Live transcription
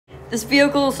This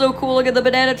vehicle is so cool. Look at the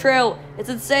banana trail. It's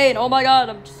insane. Oh my god,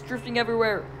 I'm just drifting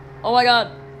everywhere. Oh my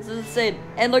god, this is insane.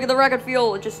 And look at the rocket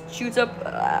fuel. It just shoots up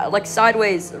like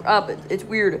sideways up. It's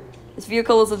weird. This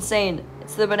vehicle is insane.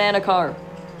 It's the banana car.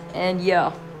 And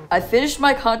yeah, I finished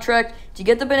my contract to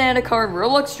get the banana car in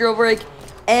Roblox Jailbreak.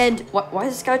 And why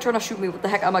is this guy trying to shoot me? What the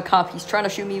heck? I'm a cop. He's trying to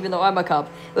shoot me even though I'm a cop.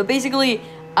 But basically,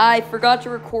 I forgot to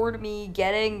record me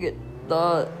getting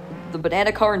the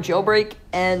banana car in Jailbreak,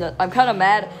 and I'm kind of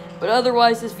mad. But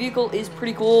otherwise, this vehicle is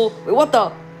pretty cool. Wait, what the?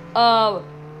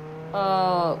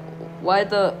 Why'd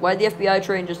the FBI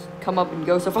train just come up and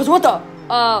go so fast? What the?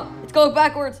 It's going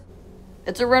backwards.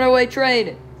 It's a runaway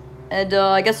train. And,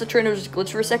 I guess the train was just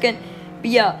glitched for a second. But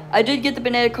yeah, I did get the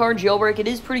banana car in Jailbreak. It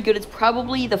is pretty good. It's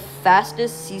probably the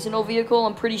fastest seasonal vehicle.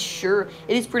 I'm pretty sure.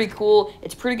 It is pretty cool.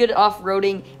 It's pretty good at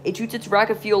off-roading. It shoots its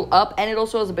rocket fuel up, and it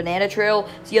also has a banana trail.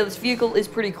 So yeah, this vehicle is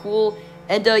pretty cool.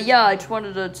 And yeah, I just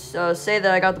wanted to say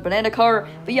that I got the banana car.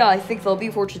 But yeah, I think that'll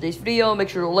be for today's video. Make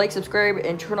sure to like, subscribe,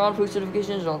 and turn on post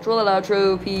notifications. And I'll throw that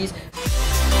outro. Peace.